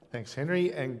Thanks,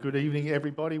 Henry, and good evening,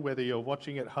 everybody, whether you're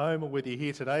watching at home or whether you're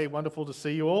here today. Wonderful to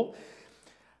see you all.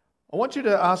 I want you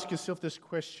to ask yourself this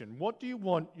question. What do you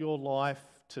want your life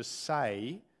to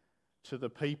say to the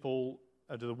people,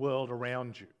 to the world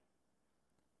around you?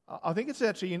 I think it's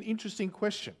actually an interesting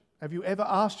question. Have you ever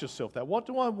asked yourself that? What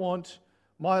do I want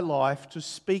my life to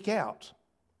speak out?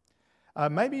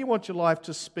 Maybe you want your life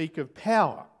to speak of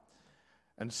power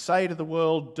and say to the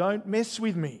world, don't mess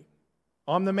with me,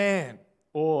 I'm the man.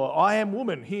 Or, I am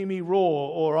woman, hear me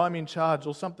roar, or I'm in charge,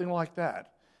 or something like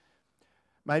that.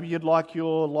 Maybe you'd like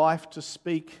your life to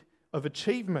speak of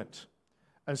achievement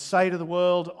and say to the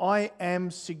world, I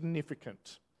am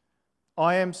significant.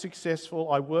 I am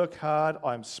successful, I work hard,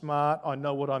 I'm smart, I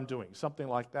know what I'm doing, something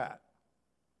like that.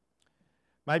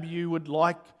 Maybe you would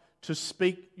like to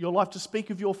speak your life to speak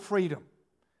of your freedom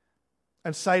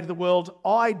and say to the world,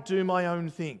 I do my own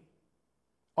thing.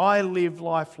 I live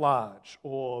life large,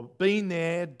 or been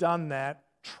there, done that,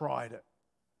 tried it.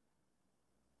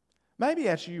 Maybe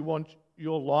actually you want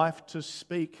your life to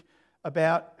speak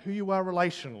about who you are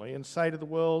relationally and say to the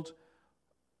world,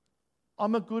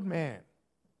 I'm a good man,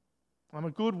 I'm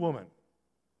a good woman,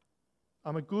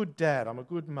 I'm a good dad, I'm a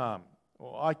good mum,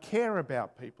 or I care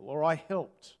about people, or I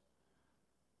helped.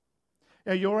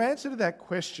 Now, your answer to that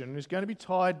question is going to be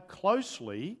tied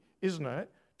closely, isn't it,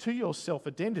 to your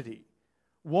self-identity.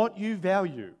 What you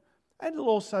value, and it'll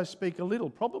also speak a little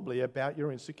probably about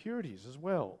your insecurities as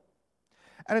well.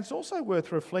 And it's also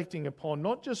worth reflecting upon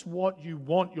not just what you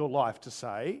want your life to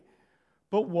say,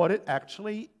 but what it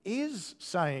actually is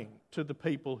saying to the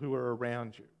people who are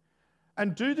around you.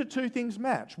 And do the two things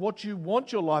match? What you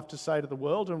want your life to say to the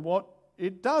world and what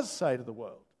it does say to the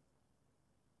world.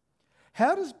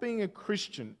 How does being a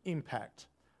Christian impact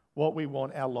what we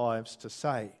want our lives to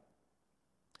say?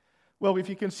 Well, if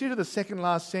you consider the second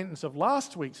last sentence of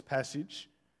last week's passage,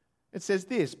 it says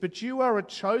this, but you are a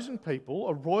chosen people,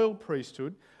 a royal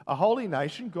priesthood, a holy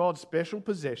nation, God's special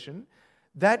possession,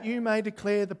 that you may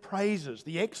declare the praises,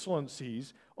 the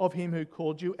excellencies of him who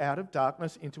called you out of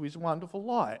darkness into his wonderful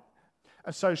light.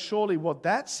 And so surely what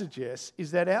that suggests is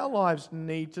that our lives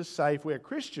need to say, if we're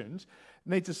Christians,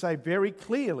 need to say very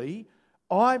clearly,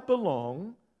 I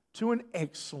belong to an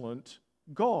excellent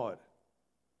God.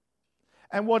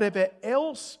 And whatever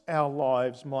else our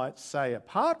lives might say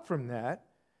apart from that,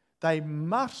 they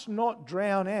must not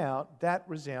drown out that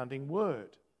resounding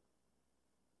word.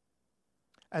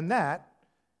 And that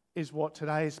is what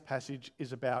today's passage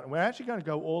is about. And we're actually going to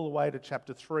go all the way to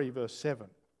chapter 3, verse 7.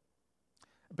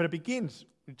 But it begins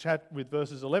with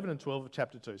verses 11 and 12 of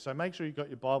chapter 2. So make sure you've got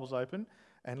your Bibles open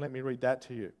and let me read that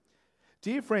to you.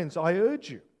 Dear friends, I urge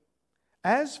you,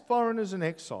 as foreigners and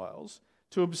exiles,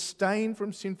 to abstain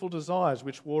from sinful desires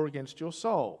which war against your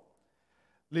soul.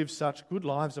 Live such good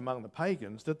lives among the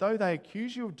pagans that though they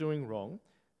accuse you of doing wrong,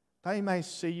 they may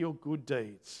see your good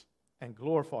deeds and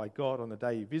glorify God on the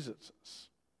day he visits us.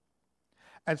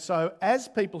 And so, as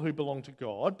people who belong to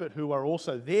God, but who are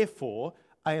also therefore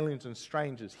aliens and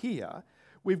strangers here,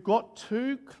 we've got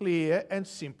two clear and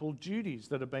simple duties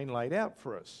that have been laid out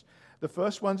for us. The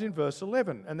first one's in verse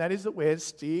 11, and that is that we're to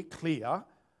steer clear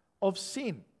of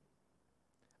sin.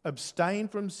 Abstain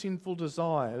from sinful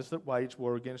desires that wage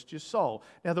war against your soul.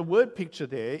 Now, the word picture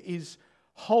there is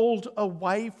hold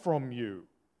away from you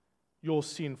your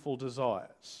sinful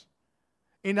desires.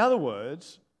 In other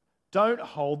words, don't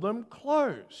hold them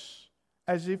close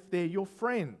as if they're your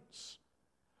friends,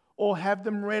 or have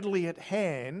them readily at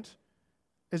hand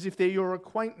as if they're your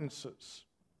acquaintances.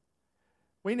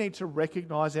 We need to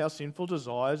recognize our sinful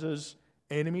desires as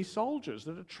enemy soldiers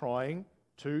that are trying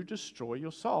to destroy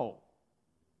your soul.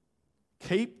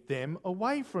 Keep them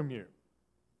away from you.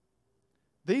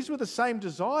 These were the same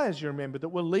desires, you remember, that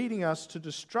were leading us to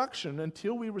destruction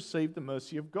until we received the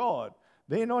mercy of God.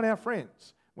 They're not our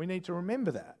friends. We need to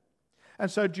remember that. And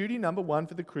so duty number one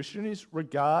for the Christian is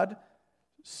regard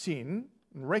sin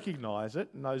and recognise it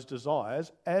and those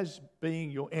desires as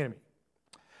being your enemy.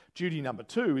 Duty number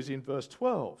two is in verse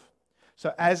 12.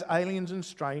 So as aliens and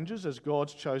strangers, as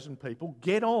God's chosen people,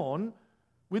 get on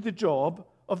with the job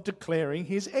of declaring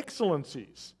his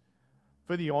excellencies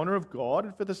for the honour of God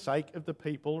and for the sake of the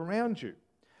people around you.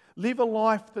 Live a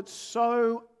life that's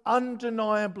so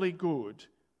undeniably good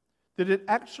that it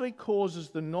actually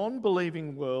causes the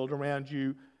non-believing world around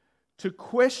you to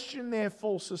question their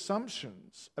false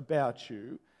assumptions about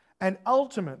you and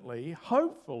ultimately,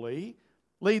 hopefully,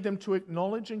 lead them to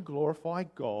acknowledge and glorify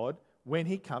God when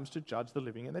he comes to judge the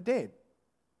living and the dead.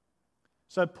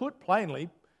 So put plainly,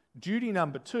 duty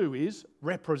number two is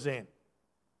represent.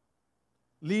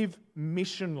 Live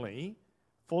missionally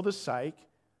for the sake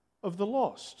of the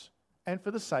lost. and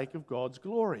for the sake of God's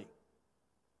glory.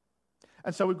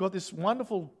 And so we've got this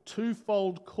wonderful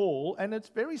twofold call, and it's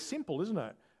very simple, isn't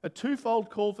it? A twofold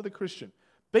call for the Christian.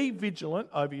 Be vigilant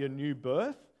over your new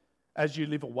birth as you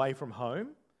live away from home,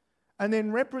 and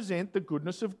then represent the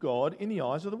goodness of God in the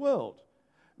eyes of the world.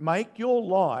 Make your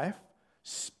life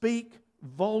speak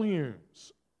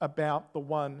volumes about the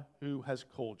one who has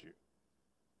called you.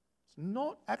 It's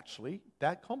not actually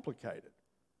that complicated.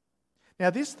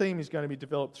 Now, this theme is going to be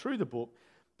developed through the book,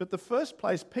 but the first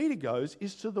place Peter goes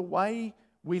is to the way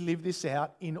we live this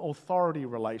out in authority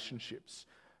relationships.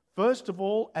 First of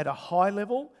all, at a high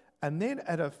level, and then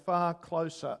at a far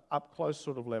closer, up close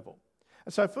sort of level.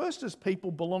 And so first, as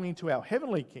people belonging to our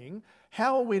heavenly King,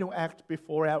 how are we to act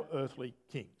before our earthly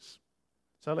kings?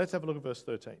 So let's have a look at verse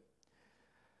 13.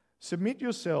 Submit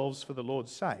yourselves for the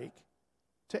Lord's sake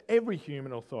to every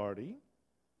human authority,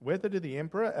 whether to the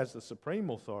emperor as the supreme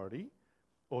authority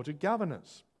or to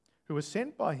governors, who are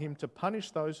sent by him to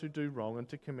punish those who do wrong and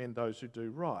to commend those who do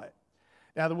right.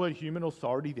 Now, the word human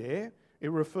authority there,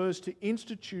 it refers to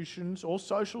institutions or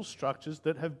social structures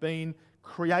that have been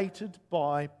created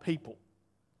by people.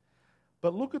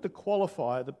 But look at the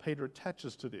qualifier that Peter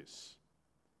attaches to this.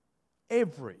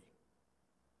 Every.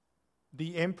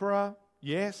 The emperor,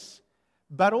 yes,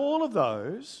 but all of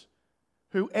those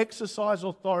who exercise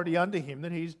authority under him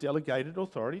that he's delegated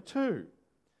authority to.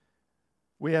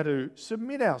 We are to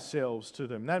submit ourselves to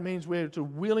them. That means we're to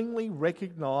willingly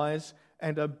recognise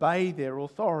and obey their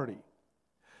authority.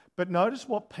 But notice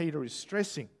what Peter is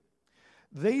stressing.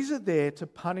 These are there to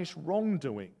punish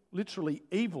wrongdoing, literally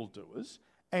evildoers,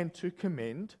 and to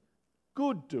commend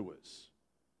good doers.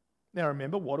 Now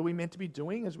remember, what are we meant to be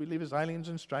doing as we live as aliens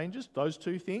and strangers? Those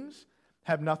two things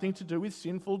have nothing to do with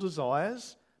sinful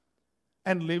desires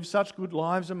and live such good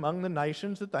lives among the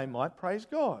nations that they might praise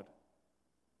God.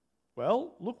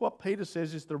 Well, look what Peter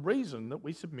says is the reason that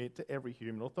we submit to every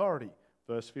human authority.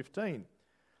 Verse 15.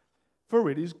 For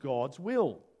it is God's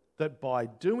will that by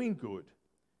doing good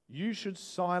you should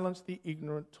silence the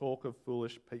ignorant talk of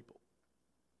foolish people.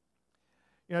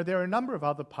 You know, there are a number of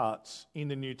other parts in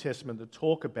the New Testament that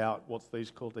talk about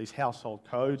what's called these household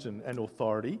codes and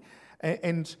authority.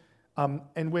 And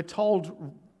we're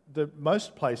told that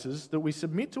most places that we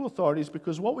submit to authorities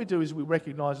because what we do is we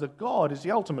recognise that God is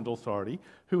the ultimate authority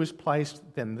who has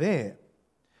placed them there.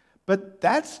 But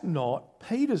that's not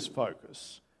Peter's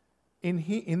focus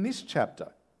in this chapter.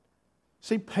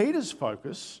 See, Peter's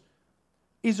focus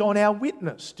is on our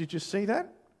witness. Did you see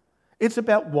that? It's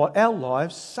about what our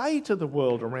lives say to the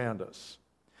world around us.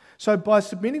 So by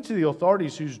submitting to the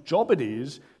authorities whose job it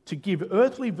is to give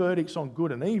earthly verdicts on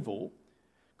good and evil,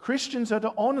 Christians are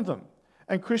to honour them.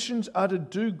 And Christians are to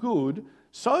do good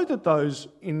so that those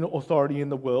in authority in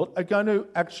the world are going to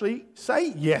actually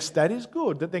say, yes, that is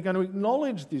good, that they're going to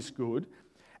acknowledge this good,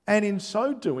 and in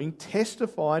so doing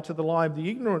testify to the lie of the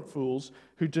ignorant fools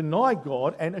who deny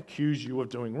God and accuse you of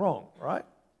doing wrong, right?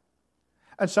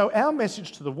 And so our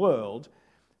message to the world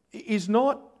is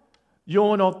not,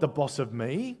 you're not the boss of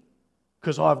me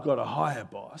because I've got a higher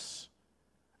boss.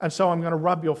 And so I'm going to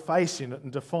rub your face in it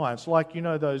in defiance. Like, you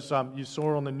know, those you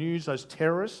saw on the news, those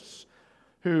terrorists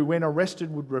who, when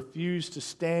arrested, would refuse to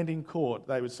stand in court.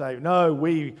 They would say, no,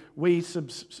 we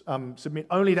submit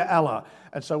only to Allah,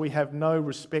 and so we have no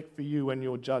respect for you and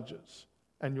your judges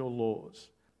and your laws.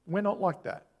 We're not like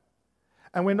that.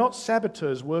 And we're not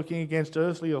saboteurs working against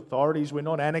earthly authorities. We're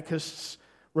not anarchists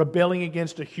rebelling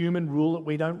against a human rule that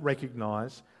we don't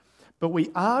recognise. But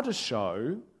we are to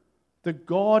show that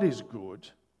God is good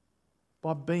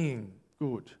by being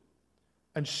good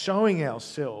and showing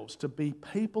ourselves to be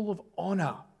people of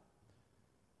honour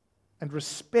and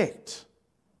respect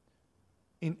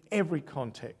in every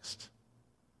context.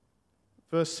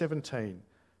 Verse 17,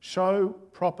 show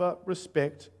proper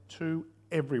respect to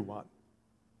everyone.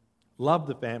 Love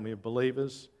the family of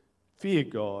believers, fear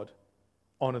God,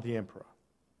 honour the emperor.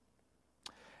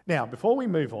 Now, before we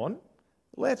move on,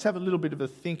 let's have a little bit of a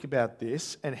think about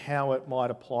this and how it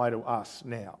might apply to us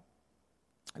now.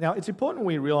 Now, it's important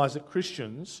we realise that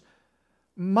Christians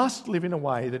must live in a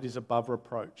way that is above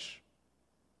reproach.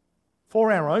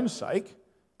 For our own sake,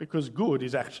 because good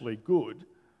is actually good,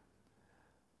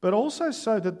 but also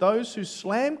so that those who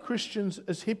slam Christians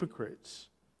as hypocrites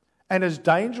and as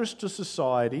dangerous to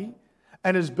society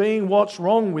and as being what's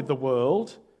wrong with the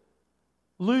world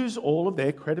lose all of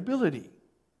their credibility.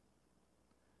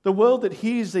 The world that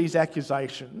hears these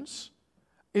accusations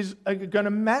is going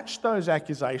to match those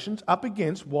accusations up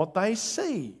against what they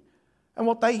see and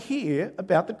what they hear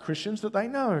about the Christians that they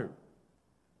know.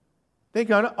 They're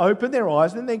going to open their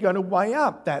eyes and they're going to weigh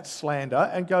up that slander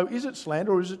and go, is it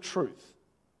slander or is it truth?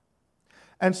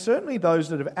 And certainly those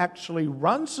that have actually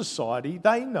run society,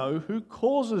 they know who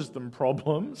causes them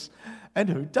problems and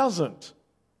who doesn't.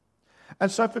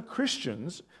 And so for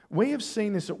Christians, we have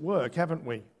seen this at work, haven't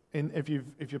we? And if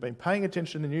you've been paying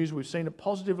attention to the news, we've seen it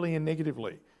positively and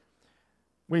negatively.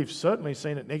 We've certainly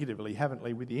seen it negatively, haven't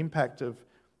we, with the impact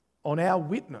on our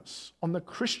witness, on the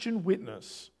Christian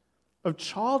witness, of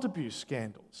child abuse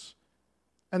scandals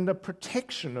and the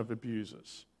protection of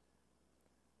abusers.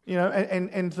 You know,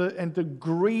 and the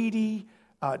greedy,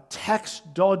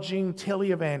 tax-dodging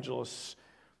televangelists,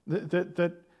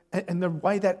 and the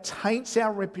way that taints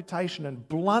our reputation and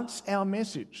blunts our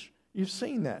message. You've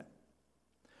seen that.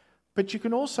 But you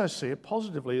can also see it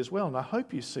positively as well, and I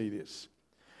hope you see this.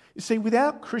 You see,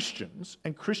 without Christians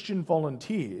and Christian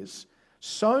volunteers,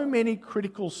 so many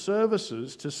critical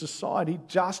services to society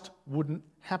just wouldn't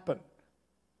happen.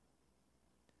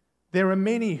 There are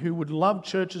many who would love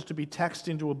churches to be taxed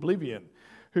into oblivion,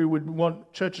 who would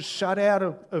want churches shut out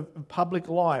of public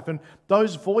life, and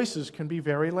those voices can be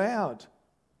very loud.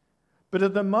 But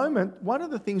at the moment, one of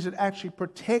the things that actually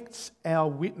protects our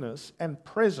witness and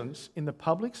presence in the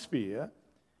public sphere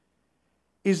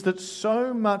is that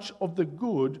so much of the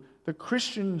good that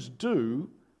Christians do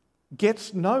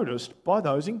gets noticed by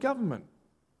those in government.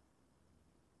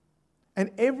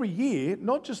 And every year,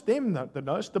 not just them that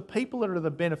notice, the people that are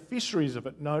the beneficiaries of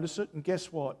it notice it. And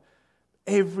guess what?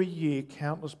 Every year,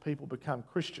 countless people become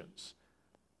Christians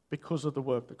because of the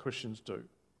work that Christians do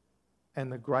and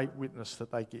the great witness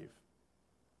that they give.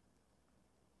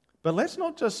 But let's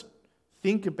not just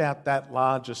think about that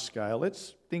larger scale.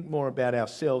 Let's think more about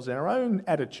ourselves and our own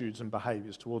attitudes and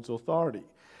behaviours towards authority.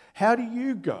 How do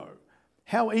you go?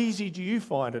 How easy do you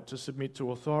find it to submit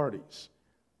to authorities?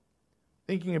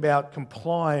 Thinking about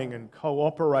complying and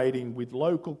cooperating with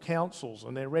local councils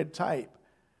and their red tape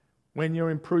when you're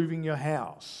improving your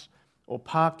house or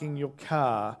parking your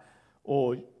car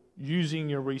or using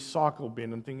your recycle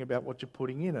bin and thinking about what you're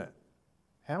putting in it.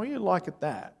 How are you like at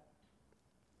that?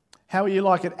 How are you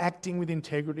like at acting with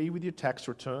integrity with your tax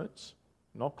returns,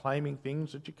 not claiming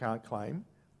things that you can't claim?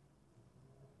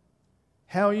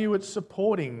 How are you at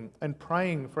supporting and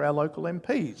praying for our local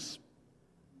MPs?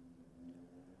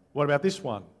 What about this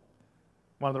one?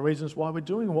 One of the reasons why we're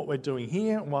doing what we're doing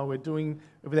here and why we're doing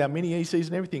with our mini ECs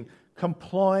and everything,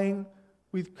 complying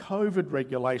with COVID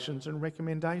regulations and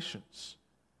recommendations.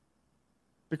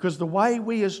 Because the way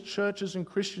we as churches and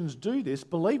Christians do this,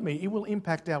 believe me, it will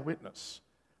impact our witness.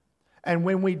 And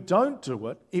when we don't do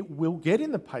it, it will get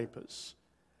in the papers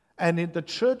and the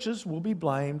churches will be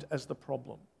blamed as the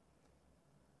problem.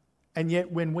 And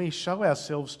yet when we show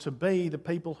ourselves to be the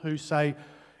people who say,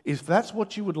 if that's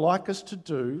what you would like us to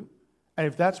do, and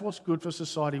if that's what's good for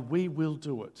society, we will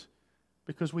do it.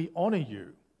 Because we honour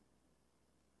you.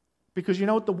 Because you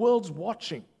know what? The world's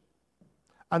watching.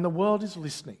 And the world is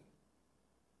listening.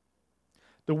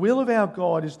 The will of our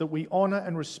God is that we honour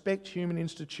and respect human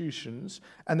institutions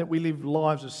and that we live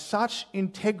lives of such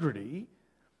integrity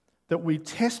that we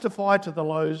testify to the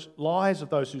lies of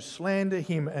those who slander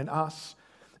him and us,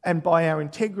 and by our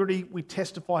integrity we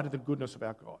testify to the goodness of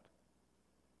our God.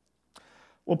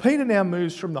 Well, Peter now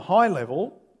moves from the high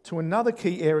level to another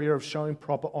key area of showing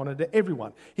proper honour to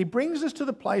everyone. He brings us to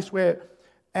the place where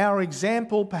our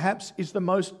example perhaps is the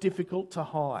most difficult to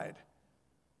hide.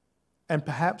 And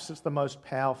perhaps it's the most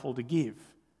powerful to give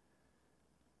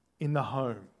in the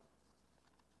home.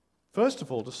 First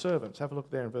of all, to servants. Have a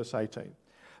look there in verse 18.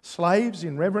 Slaves,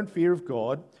 in reverent fear of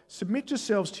God, submit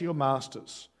yourselves to your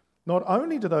masters, not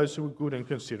only to those who are good and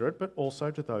considerate, but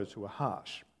also to those who are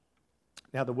harsh.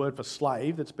 Now, the word for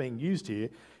slave that's being used here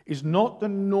is not the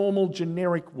normal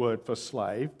generic word for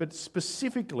slave, but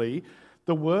specifically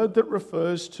the word that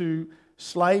refers to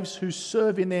slaves who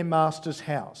serve in their master's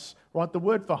house. Right? The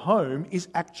word for home is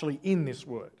actually in this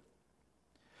word.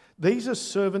 These are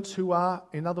servants who are,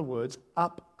 in other words,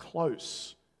 up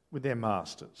close with their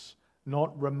masters,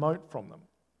 not remote from them.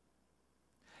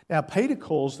 Now, Peter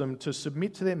calls them to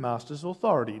submit to their master's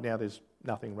authority. Now, there's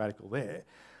nothing radical there.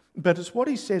 But it's what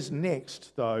he says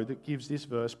next, though, that gives this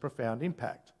verse profound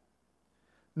impact.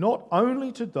 Not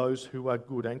only to those who are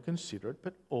good and considerate,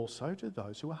 but also to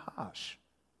those who are harsh.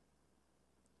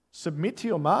 Submit to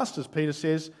your masters, Peter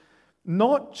says,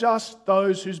 not just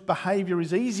those whose behaviour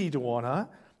is easy to honour,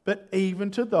 but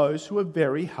even to those who are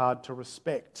very hard to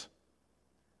respect.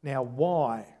 Now,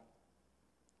 why?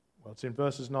 Well, it's in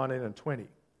verses 19 and 20.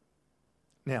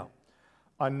 Now,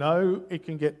 I know it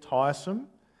can get tiresome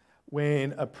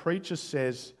when a preacher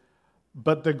says,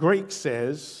 but the Greek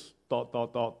says, ... But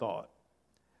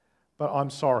but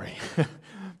I'm sorry.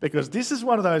 Because this is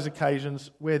one of those occasions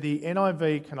where the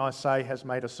NIV, can I say, has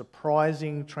made a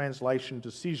surprising translation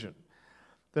decision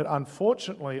that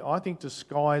unfortunately I think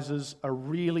disguises a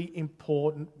really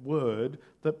important word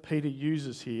that Peter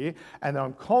uses here. And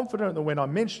I'm confident that when I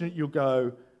mention it, you'll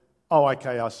go, oh,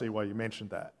 okay, I see why you mentioned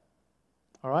that.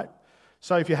 All right?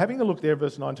 So if you're having a look there,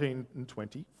 verse 19 and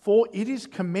 20, for it is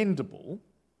commendable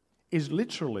is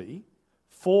literally,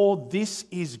 for this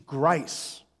is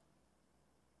grace.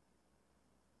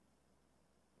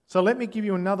 So let me give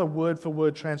you another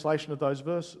word-for-word translation of those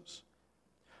verses.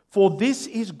 For this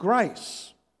is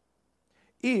grace,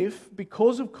 if,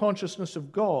 because of consciousness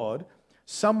of God,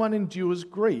 someone endures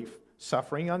grief,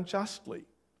 suffering unjustly.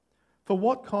 For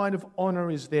what kind of honour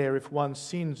is there if one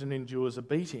sins and endures a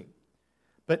beating?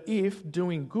 But if,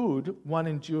 doing good, one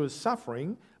endures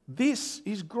suffering, this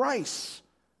is grace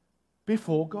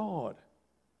before God.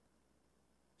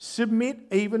 Submit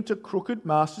even to crooked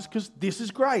masters, because this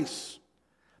is grace.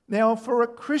 Now, for a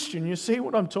Christian, you see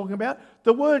what I'm talking about?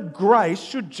 The word grace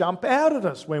should jump out at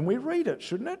us when we read it,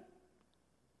 shouldn't it?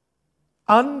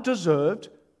 Undeserved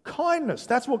kindness.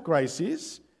 That's what grace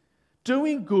is.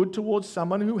 Doing good towards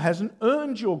someone who hasn't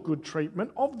earned your good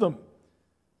treatment of them.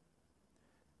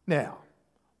 Now,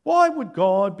 why would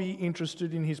God be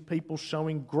interested in his people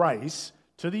showing grace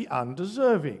to the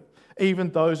undeserving, even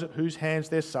those at whose hands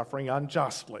they're suffering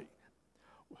unjustly?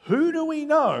 Who do we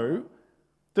know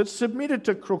that submitted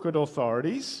to crooked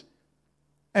authorities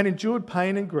and endured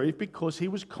pain and grief because he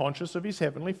was conscious of his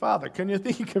heavenly Father? Can you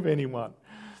think of anyone?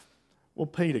 Well,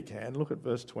 Peter can. Look at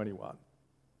verse 21.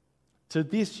 To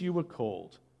this you were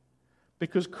called,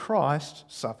 because Christ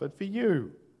suffered for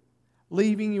you,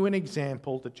 leaving you an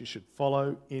example that you should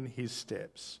follow in his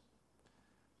steps.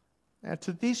 Now,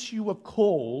 to this you were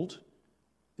called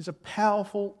is a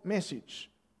powerful message.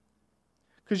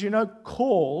 Because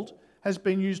called has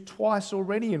been used twice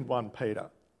already in 1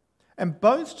 Peter. And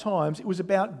both times it was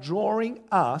about drawing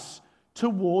us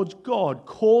towards God,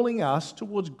 calling us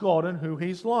towards God and who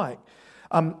he's like.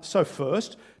 So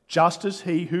first, just as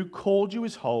he who called you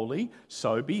is holy,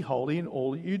 so be holy in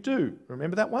all that you do.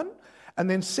 Remember that one? And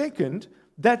then second,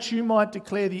 that you might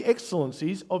declare the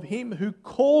excellencies of him who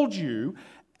called you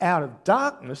out of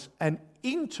darkness and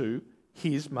into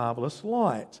his marvellous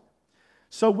light.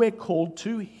 So we're called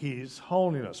to his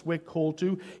holiness. We're called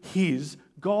to his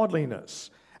godliness.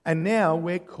 And now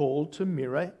we're called to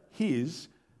mirror his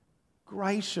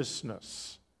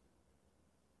graciousness.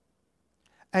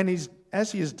 And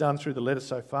as he has done through the letter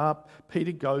so far,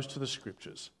 Peter goes to the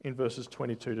scriptures in verses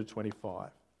 22 to 25.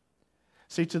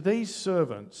 See, to these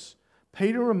servants,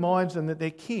 Peter reminds them that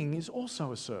their king is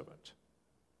also a servant.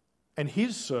 And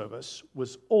his service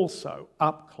was also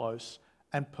up close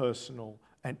and personal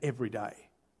and everyday.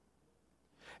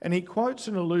 And he quotes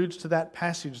and alludes to that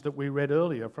passage that we read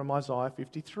earlier from Isaiah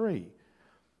 53,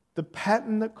 the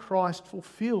pattern that Christ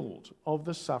fulfilled of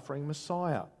the suffering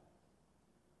Messiah.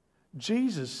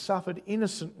 Jesus suffered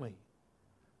innocently.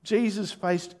 Jesus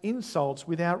faced insults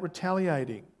without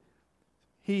retaliating.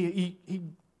 He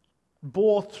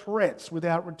bore threats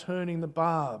without returning the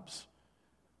barbs.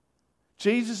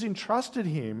 Jesus entrusted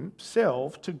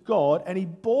himself to God and he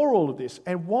bore all of this.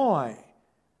 And why?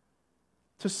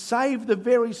 To save the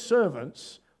very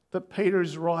servants that Peter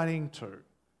is writing to,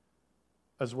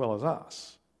 as well as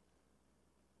us.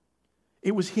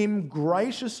 It was him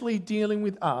graciously dealing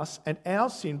with us and our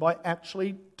sin by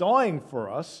actually dying for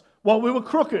us while we were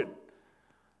crooked.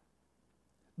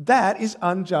 That is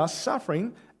unjust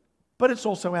suffering, but it's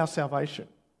also our salvation.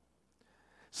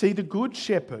 See, the good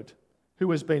shepherd who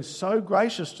has been so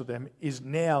gracious to them is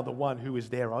now the one who is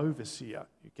their overseer.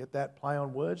 You get that play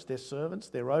on words? Their servants,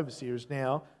 their overseer is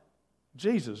now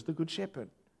Jesus, the good shepherd.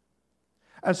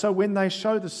 And so when they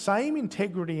show the same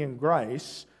integrity and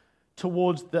grace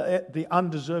towards the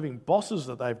undeserving bosses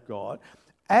that they've got,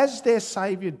 as their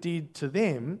Saviour did to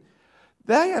them,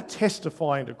 they are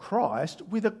testifying to Christ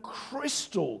with a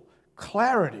crystal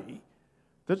clarity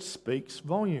that speaks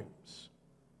volumes.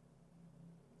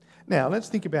 Now, let's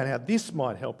think about how this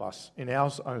might help us in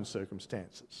our own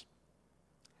circumstances.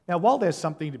 Now, while there's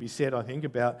something to be said, I think,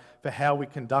 for how we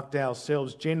conduct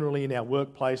ourselves generally in our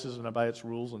workplaces and obey its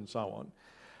rules and so on,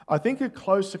 I think a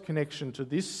closer connection to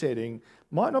this setting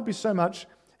might not be so much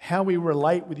how we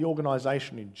relate with the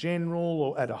organisation in general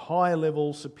or at a higher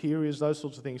level, superiors, those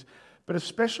sorts of things, but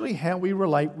especially how we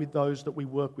relate with those that we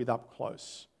work with up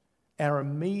close. Our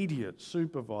immediate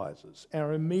supervisors,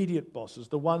 our immediate bosses,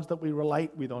 the ones that we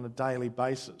relate with on a daily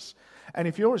basis. And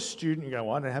if you're a student, you go,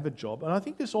 I don't have a job. And I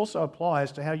think this also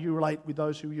applies to how you relate with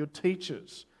those who are your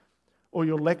teachers or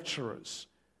your lecturers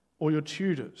or your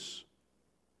tutors.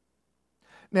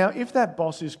 Now, if that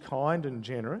boss is kind and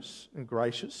generous and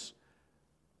gracious,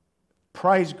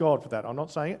 praise God for that. I'm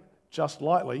not saying it just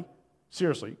lightly.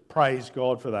 Seriously, praise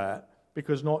God for that,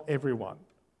 because not everyone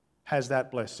has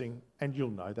that blessing, and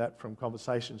you'll know that from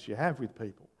conversations you have with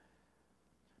people.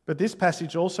 But this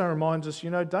passage also reminds us,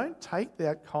 don't take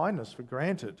that kindness for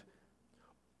granted.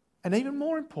 And even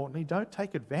more importantly, don't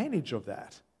take advantage of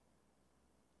that.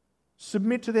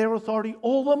 Submit to their authority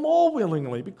all the more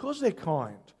willingly because they're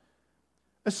kind,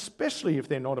 especially if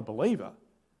they're not a believer.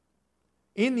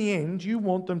 In the end, you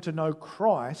want them to know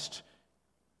Christ,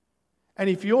 and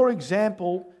if your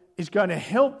example is going to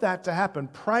help that to happen,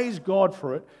 praise God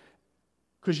for it,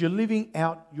 because you're living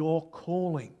out your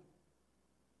calling.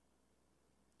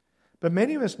 But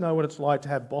many of us know what it's like to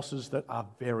have bosses that are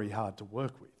very hard to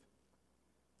work with.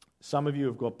 Some of you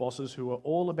have got bosses who are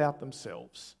all about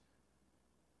themselves,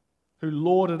 who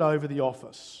lord it over the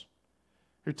office,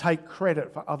 who take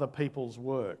credit for other people's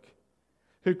work,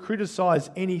 who criticise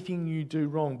anything you do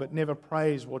wrong but never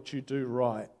praise what you do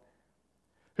right,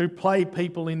 who play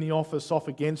people in the office off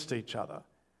against each other,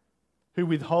 who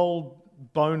withhold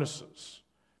bonuses,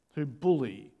 who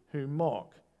bully, who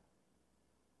mock.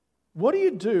 What do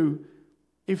you do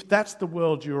if that's the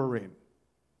world you're in?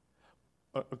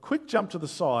 A quick jump to the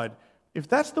side. If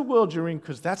that's the world you're in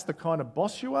because that's the kind of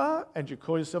boss you are and you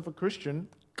call yourself a Christian,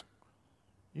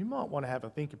 you might want to have a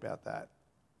think about that.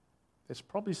 There's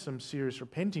probably some serious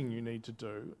repenting you need to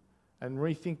do and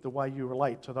rethink the way you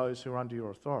relate to those who are under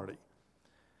your authority.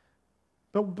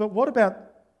 But what about,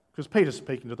 because Peter's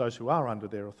speaking to those who are under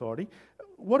their authority,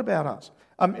 what about us?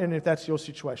 And if that's your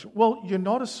situation, well, you're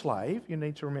not a slave. You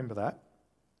need to remember that.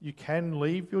 You can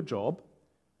leave your job.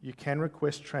 You can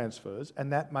request transfers,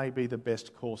 and that may be the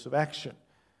best course of action.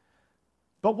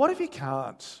 But what if you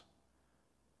can't?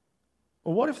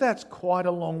 Or what if that's quite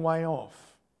a long way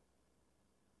off?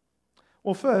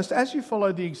 Well, first, as you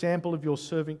follow the example of your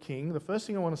servant king, the first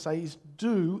thing I want to say is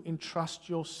do entrust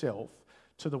yourself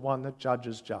to the one that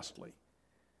judges justly.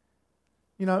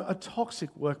 A toxic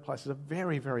workplace is a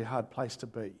very, very hard place to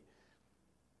be.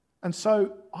 And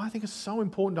so I think it's so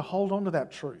important to hold on to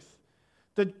that truth,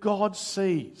 that God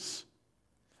sees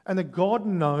and that God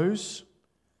knows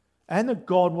and that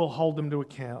God will hold them to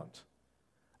account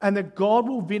and that God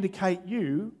will vindicate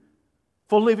you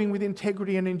for living with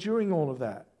integrity and enduring all of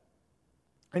that.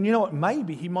 And you know what?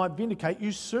 Maybe he might vindicate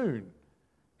you soon.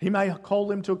 He may call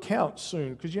them to account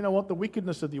soon, because you know what? The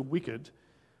wickedness of the wicked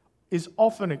is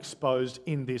often exposed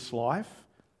in this life,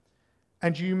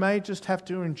 and you may just have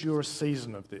to endure a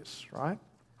season of this, right?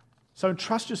 So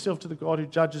entrust yourself to the God who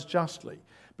judges justly.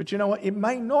 But you know what? It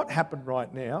may not happen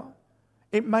right now.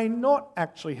 It may not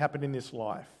actually happen in this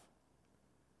life.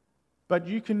 But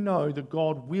you can know that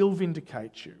God will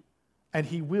vindicate you, and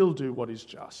he will do what is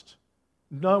just.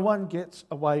 No one gets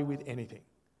away with anything.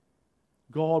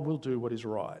 God will do what is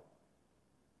right.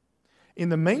 In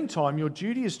the meantime, your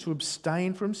duty is to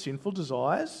abstain from sinful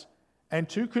desires and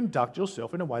to conduct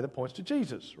yourself in a way that points to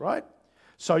Jesus, right?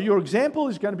 So your example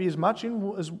is going to be as much in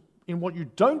what you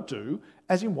don't do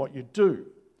as in what you do.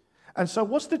 And so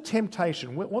what's the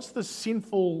temptation? What's the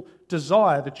sinful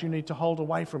desire that you need to hold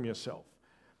away from yourself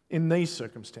in these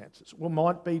circumstances? Well, it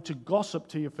might be to gossip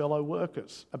to your fellow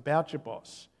workers about your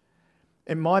boss.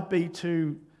 It might be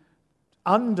to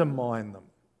undermine them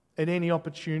at any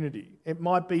opportunity. It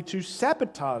might be to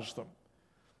sabotage them,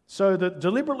 so that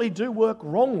deliberately do work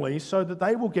wrongly so that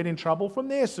they will get in trouble from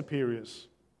their superiors.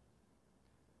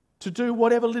 To do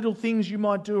whatever little things you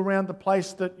might do around the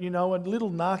place that, and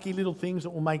little narky little things that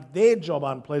will make their job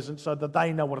unpleasant so that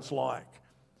they know what it's like.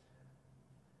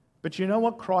 But you know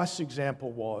what Christ's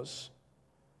example was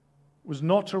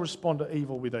not to respond to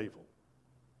evil with evil.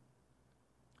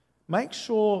 Make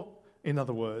sure, in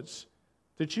other words,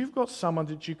 that you've got someone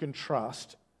that you can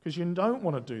trust, because you don't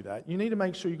want to do that. You need to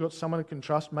make sure you've got someone you can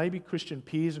trust, maybe Christian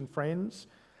peers and friends,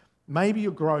 maybe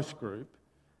your growth group,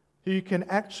 who you can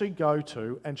actually go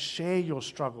to and share your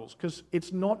struggles, because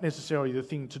it's not necessarily the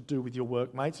thing to do with your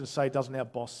workmates and say, doesn't our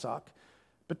boss suck?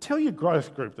 But tell your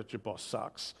growth group that your boss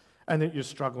sucks and that you're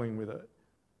struggling with it.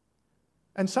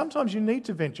 And sometimes you need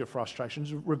to vent your frustrations,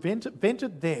 vent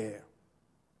it there,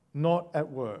 not at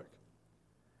work.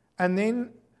 And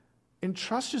then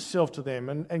entrust yourself to them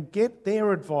and get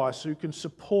their advice, who can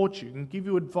support you and give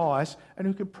you advice and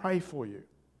who can pray for you.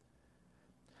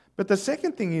 But the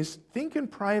second thing is, think and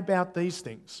pray about these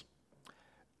things.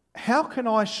 How can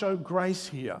I show grace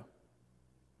here?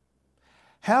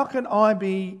 How can I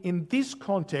be, in this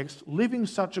context, living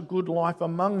such a good life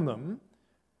among them,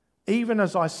 even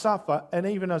as I suffer and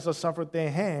even as I suffer at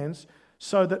their hands,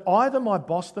 so that either my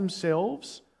boss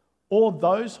themselves or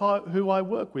those who I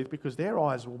work with, because their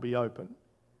eyes will be open,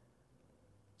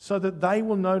 so that they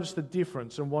will notice the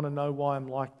difference and want to know why I'm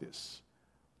like this.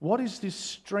 What is this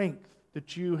strength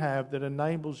that you have that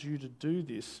enables you to do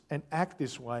this and act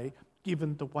this way,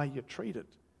 given the way you're treated?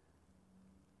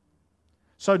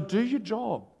 So do your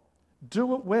job.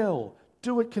 Do it well.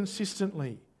 Do it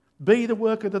consistently. Be the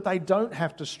worker that they don't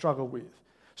have to struggle with.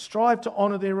 Strive to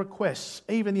honour their requests,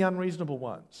 even the unreasonable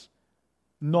ones,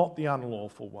 not the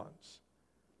unlawful ones.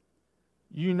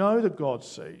 You know that God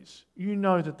sees. You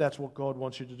know that that's what God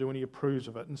wants you to do and He approves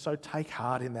of it. And so take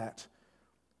heart in that.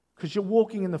 Because you're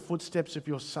walking in the footsteps of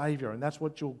your Saviour, and that's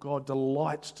what your God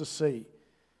delights to see.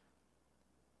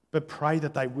 But pray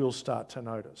that they will start to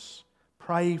notice.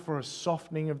 Pray for a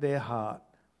softening of their heart.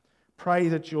 Pray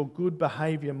that your good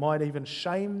behaviour might even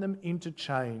shame them into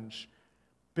change.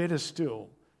 Better still,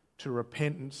 to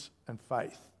repentance and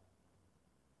faith.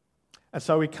 And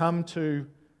so we come to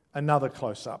another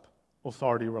close-up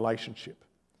authority relationship.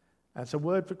 And it's a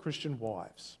word for Christian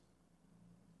wives.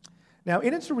 Now,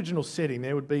 in its original setting,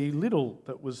 there would be little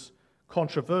that was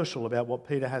controversial about what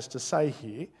Peter has to say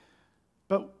here,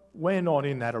 but we're not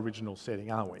in that original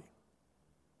setting, are we?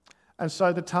 And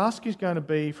so the task is going to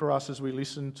be for us as we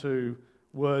listen to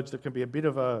words that can be a bit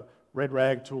of a red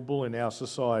rag to a bull in our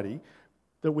society,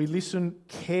 that we listen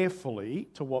carefully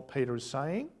to what Peter is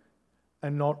saying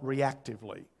and not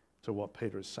reactively to what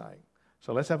Peter is saying.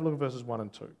 So let's have a look at verses 1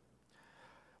 and 2.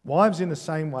 Wives, in the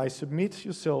same way, submit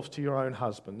yourselves to your own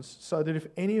husbands, so that if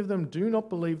any of them do not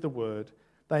believe the word,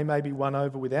 they may be won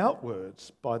over without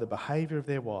words by the behaviour of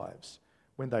their wives,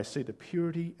 when they see the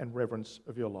purity and reverence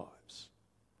of your lives.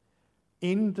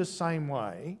 In the same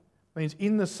way means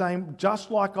in the same,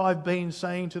 just like I've been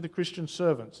saying to the Christian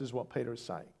servants, is what Peter is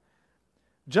saying.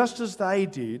 Just as they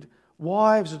did,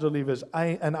 wives are to live as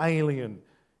an alien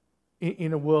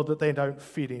in a world that they don't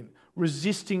fit in,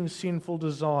 resisting sinful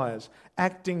desires,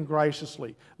 acting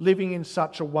graciously, living in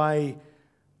such a way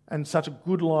and such a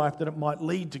good life that it might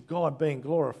lead to God being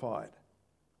glorified.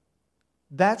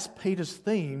 That's Peter's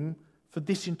theme for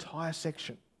this entire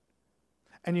section.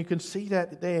 And you can see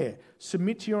that there.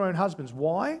 Submit to your own husbands.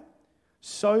 Why?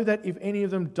 So that if any of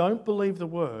them don't believe the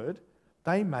word,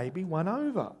 they may be won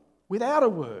over without a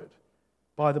word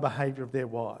by the behaviour of their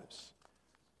wives.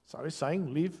 So he's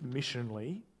saying, live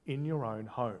missionally in your own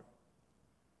home.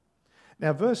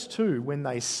 Now, verse 2, when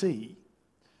they see,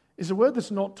 is a word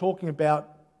that's not talking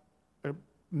about a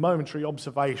momentary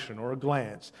observation or a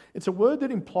glance. It's a word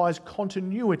that implies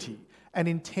continuity and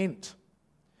intent.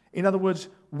 In other words,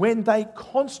 when they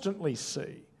constantly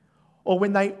see, or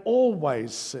when they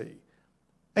always see.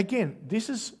 Again, this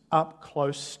is up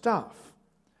close stuff.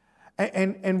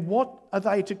 And what are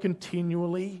they to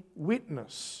continually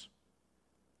witness?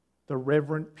 The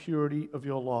reverent purity of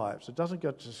your lives. It doesn't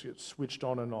just get switched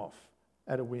on and off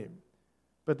at a whim,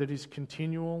 but that is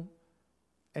continual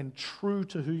and true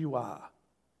to who you are.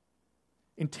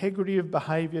 Integrity of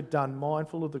behaviour done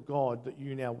mindful of the God that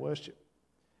you now worship.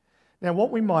 Now,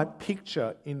 what we might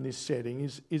picture in this setting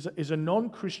is a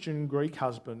non-Christian Greek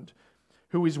husband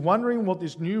who is wondering what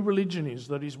this new religion is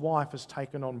that his wife has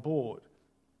taken on board.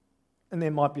 And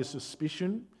there might be a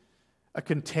suspicion, a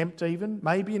contempt even,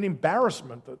 maybe an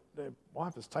embarrassment that their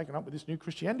wife has taken up with this new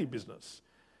Christianity business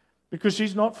because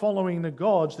she's not following the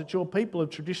gods that your people have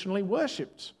traditionally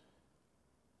worshipped.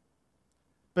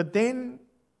 But then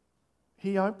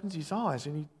he opens his eyes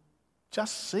and he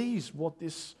just sees what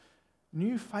this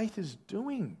new faith is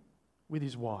doing with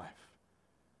his wife.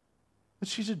 That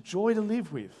she's a joy to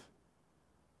live with.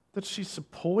 That she's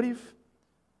supportive,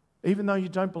 even though you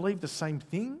don't believe the same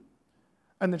thing.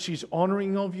 And that she's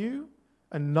honouring of you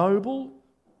and noble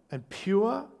and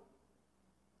pure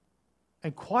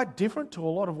and quite different to a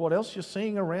lot of what else you're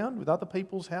seeing around with other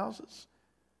people's houses.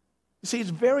 You see, it's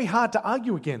very hard to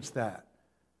argue against that.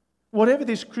 Whatever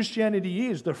this Christianity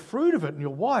is, the fruit of it in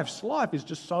your wife's life is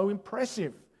just so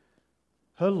impressive.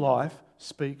 Her life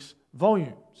speaks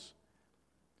volumes.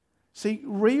 See,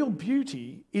 real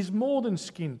beauty is more than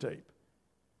skin deep.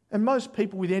 And most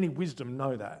people with any wisdom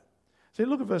know that. See,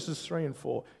 look at verses 3 and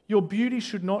 4. Your beauty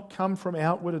should not come from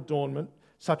outward adornment,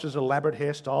 such as elaborate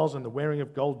hairstyles and the wearing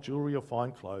of gold jewellery or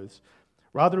fine clothes.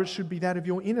 Rather, it should be that of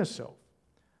your inner self,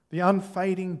 the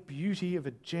unfading beauty of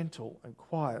a gentle and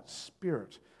quiet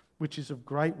spirit, which is of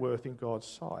great worth in God's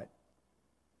sight.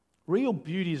 Real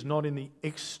beauty is not in the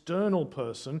external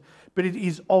person, but it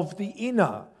is of the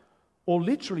inner, or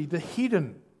literally the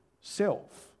hidden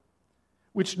self,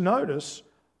 which, notice,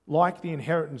 like the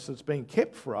inheritance that's being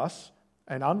kept for us,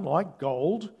 and unlike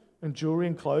gold and jewelry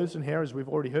and clothes and hair, as we've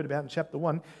already heard about in chapter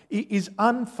 1, it is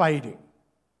unfading.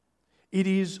 It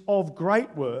is of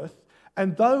great worth,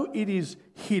 and though it is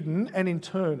hidden and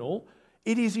internal,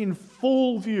 it is in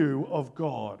full view of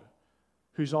God,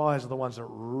 whose eyes are the ones that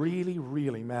really,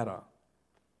 really matter.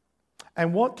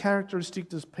 And what characteristic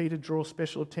does Peter draw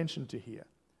special attention to here?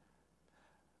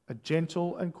 A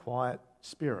gentle and quiet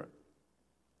spirit.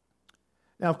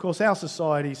 Now, of course, our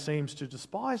society seems to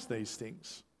despise these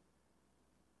things.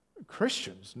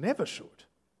 Christians never should.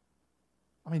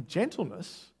 I mean,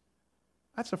 gentleness,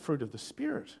 that's a fruit of the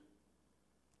Spirit.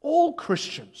 All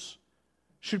Christians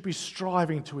should be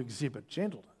striving to exhibit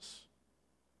gentleness.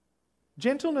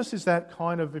 Gentleness is that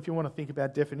kind of, if you want to think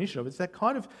about definition of it, it's that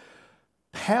kind of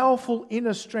powerful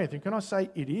inner strength. And can I say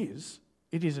it is?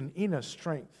 It is an inner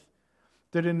strength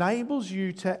that enables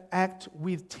you to act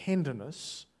with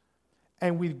tenderness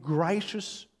and with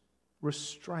gracious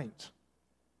restraint.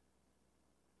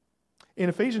 In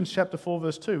Ephesians chapter 4,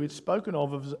 verse 2, it's spoken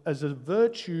of as a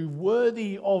virtue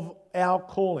worthy of our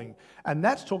calling. And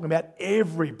that's talking about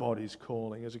everybody's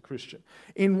calling as a Christian.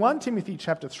 In 1 Timothy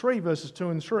chapter 3, verses 2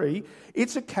 and 3,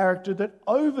 it's a character that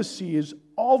overseers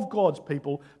of God's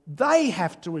people, they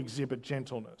have to exhibit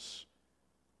gentleness.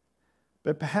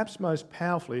 But perhaps most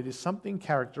powerfully, it is something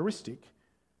characteristic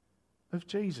of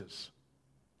Jesus.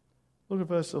 Look at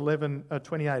verse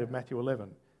 28 of Matthew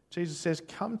 11. Jesus says,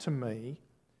 "Come to me,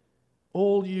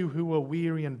 all you who are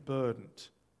weary and burdened,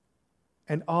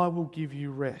 and I will give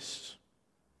you rest.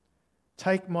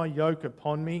 Take my yoke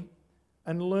upon me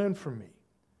and learn from me,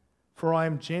 for I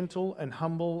am gentle and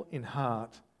humble in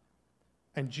heart,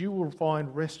 and you will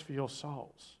find rest for your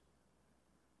souls."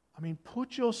 I mean,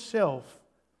 put yourself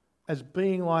as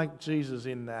being like Jesus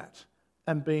in that,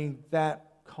 and being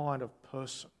that kind of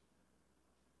person.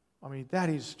 I mean, that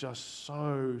is just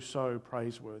so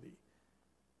praiseworthy.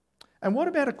 And what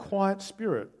about a quiet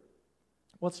spirit?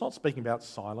 Well, it's not speaking about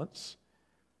silence.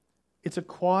 It's a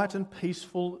quiet and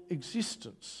peaceful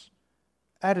existence,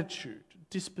 attitude,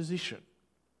 disposition.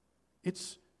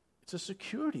 It's a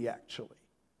security, actually.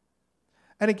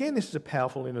 And again, this is a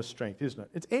powerful inner strength, isn't it?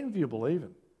 It's enviable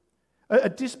even. A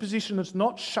disposition that's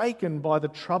not shaken by the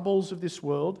troubles of this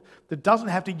world, that doesn't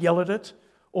have to yell at it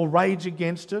or rage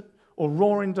against it or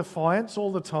roar in defiance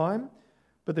all the time,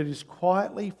 but that is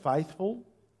quietly faithful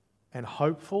and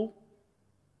hopeful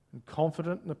and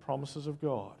confident in the promises of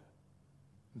God.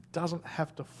 It doesn't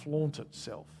have to flaunt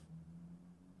itself.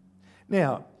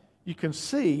 Now, you can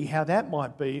see how that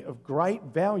might be of great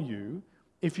value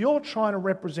if you're trying to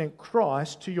represent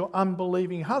Christ to your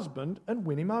unbelieving husband and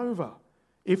win him over,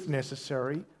 if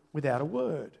necessary, without a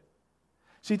word.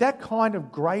 See, that kind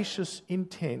of gracious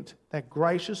intent, that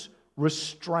gracious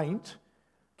restraint,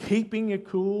 keeping you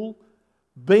cool,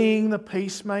 being the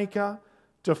peacemaker,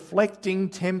 deflecting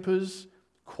tempers,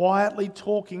 quietly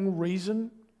talking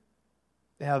reason,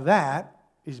 now that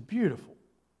is beautiful.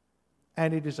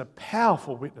 And it is a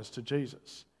powerful witness to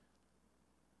Jesus.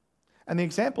 And the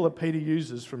example that Peter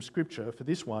uses from Scripture for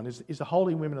this one is the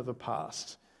holy women of the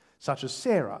past, such as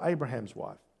Sarah, Abraham's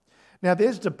wife. Now,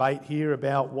 there's debate here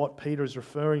about what Peter is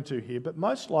referring to here, but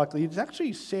most likely it's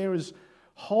actually Sarah's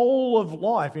whole of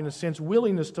life, in a sense,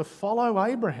 willingness to follow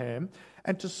Abraham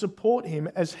and to support him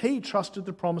as he trusted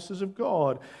the promises of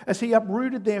God, as he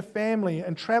uprooted their family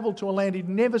and travelled to a land he'd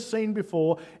never seen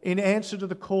before in answer to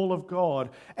the call of God.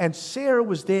 And Sarah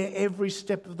was there every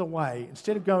step of the way.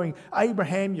 Instead of going,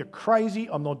 "Abraham, you're crazy,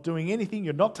 I'm not doing anything,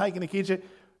 you're not taking the kids,"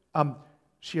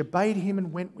 she obeyed him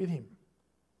and went with him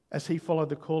as he followed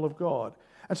the call of God.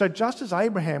 And so just as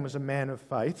Abraham was a man of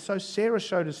faith, so Sarah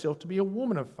showed herself to be a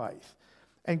woman of faith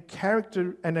and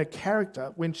a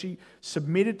character when she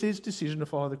submitted to his decision to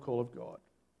follow the call of God.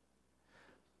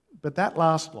 But that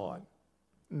last line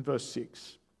in verse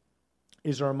 6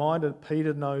 is a reminder that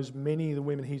Peter knows many of the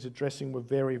women he's addressing were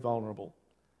very vulnerable.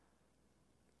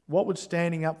 What would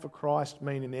standing up for Christ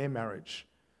mean in their marriage,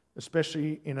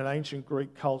 especially in an ancient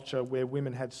Greek culture where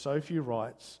women had so few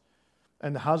rights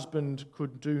and the husband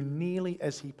could do nearly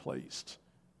as he pleased?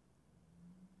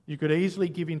 You could easily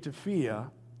give in to fear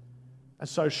and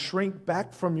so shrink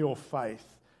back from your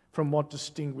faith, from what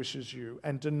distinguishes you,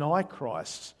 and deny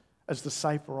Christ as the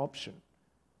safer option.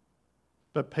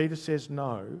 But Peter says,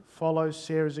 no, follow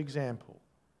Sarah's example.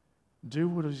 Do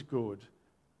what is good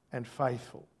and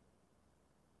faithful.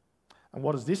 And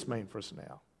what does this mean for us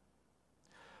now?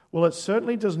 Well, it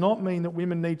certainly does not mean that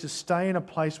women need to stay in a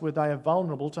place where they are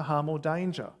vulnerable to harm or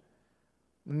danger.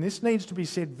 And this needs to be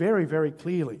said very, very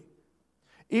clearly.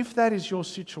 If that is your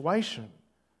situation,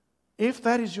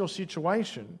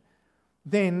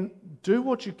 then do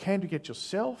what you can to get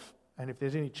yourself, and if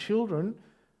there's any children,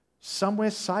 somewhere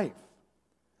safe.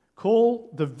 Call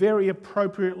the very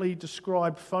appropriately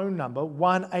described phone number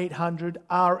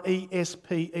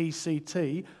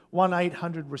 1-800-RESPECT,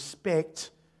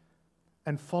 1-800-RESPECT,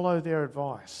 and follow their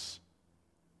advice.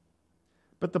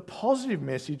 But the positive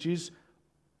message is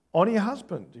honour your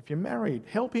husband. If you're married,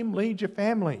 help him lead your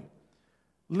family.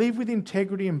 Live with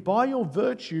integrity, and by your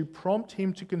virtue prompt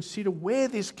him to consider where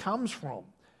this comes from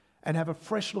and have a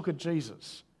fresh look at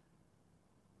Jesus.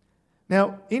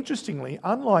 Now, interestingly,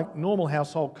 unlike normal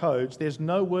household codes, there's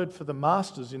no word for the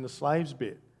masters in the slaves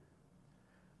bit.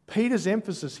 Peter's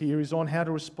emphasis here is on how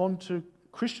to respond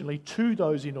Christianly to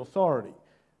those in authority.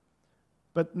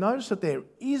 But notice that there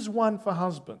is one for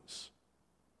husbands.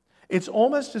 It's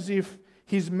almost as if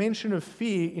his mention of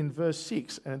fear in verse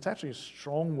 6, and it's actually a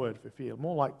strong word for fear,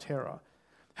 more like terror,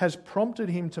 has prompted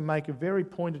him to make a very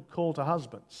pointed call to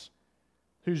husbands,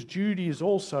 whose duty is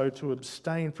also to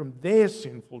abstain from their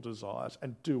sinful desires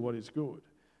and do what is good.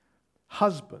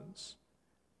 Husbands,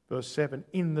 verse 7,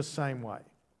 in the same way.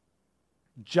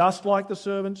 Just like the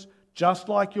servants, just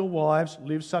like your wives,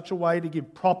 live such a way to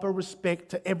give proper respect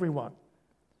to everyone.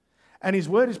 And his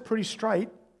word is pretty straight.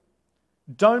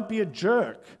 Don't be a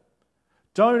jerk.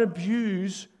 Don't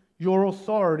abuse your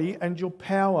authority and your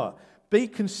power. Be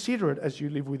considerate as you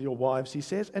live with your wives, he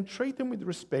says, and treat them with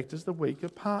respect as the weaker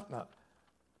partner.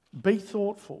 Be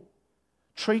thoughtful.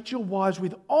 Treat your wives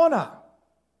with honour.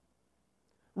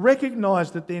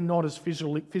 Recognise that they're not as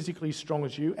physically strong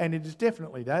as you, and it is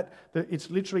definitely that it's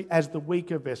literally as the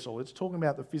weaker vessel. It's talking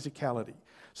about the physicality.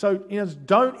 So,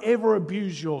 don't ever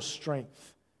abuse your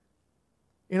strength.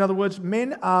 In other words,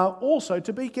 men are also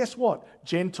to be, guess what?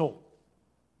 Gentle.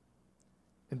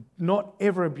 And not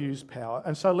ever abuse power.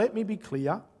 And so let me be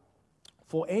clear,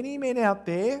 for any men out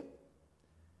there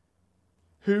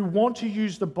who want to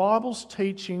use the Bible's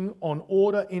teaching on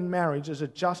order in marriage as a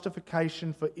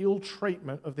justification for ill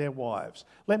treatment of their wives,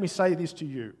 let me say this to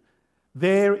you.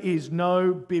 There is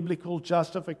no biblical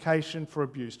justification for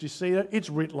abuse. Do you see that? It's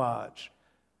writ large.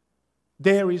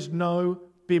 There is no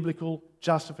biblical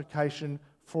justification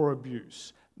for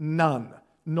abuse. None.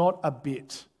 Not a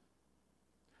bit.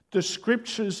 The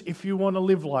scriptures, if you want to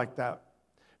live like that,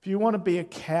 if you want to be a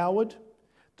coward,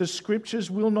 the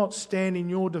scriptures will not stand in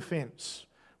your defense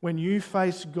when you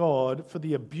face God for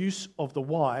the abuse of the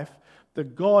wife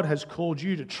that God has called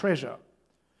you to treasure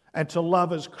and to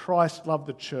love as Christ loved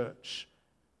the church.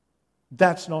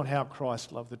 That's not how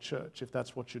Christ loved the church, if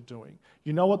that's what you're doing.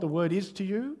 You know what the word is to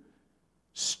you?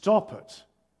 Stop it.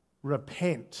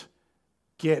 Repent.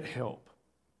 Get help.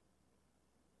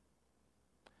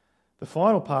 The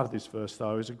final part of this verse,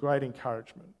 though, is a great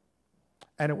encouragement.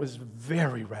 And it was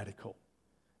very radical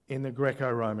in the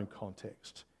Greco-Roman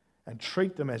context. And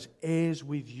treat them as heirs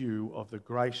with you of the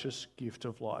gracious gift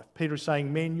of life. Peter is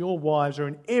saying, men, your wives are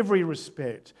in every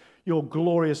respect your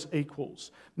glorious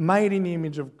equals, made in the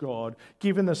image of God,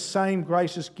 given the same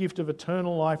gracious gift of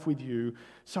eternal life with you.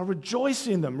 So rejoice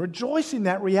in them. Rejoice in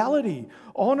that reality.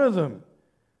 Honour them.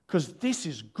 Because this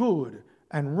is good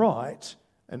and right.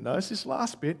 And notice this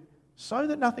last bit, so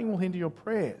that nothing will hinder your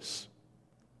prayers.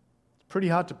 It's pretty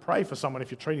hard to pray for someone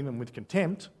if you're treating them with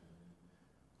contempt.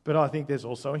 But I think there's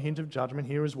also a hint of judgment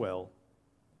here as well.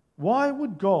 Why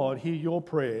would God hear your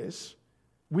prayers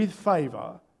with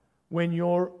favour when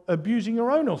you're abusing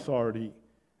your own authority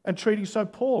and treating so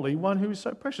poorly one who is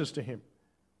so precious to him?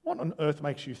 What on earth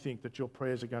makes you think that your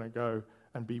prayers are going to go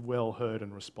and be well heard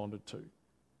and responded to?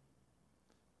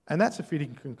 And that's a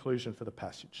fitting conclusion for the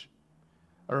passage.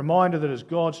 A reminder that as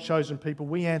God's chosen people,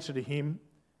 we answer to him,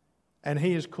 and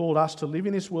he has called us to live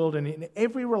in this world and in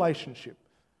every relationship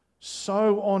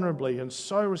so honourably and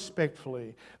so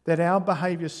respectfully that our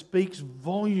behaviour speaks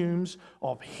volumes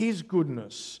of his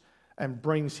goodness and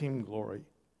brings him glory.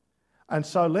 And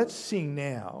so let's sing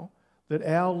now that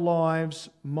our lives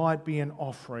might be an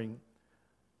offering,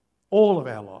 all of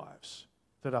our lives,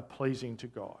 that are pleasing to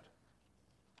God.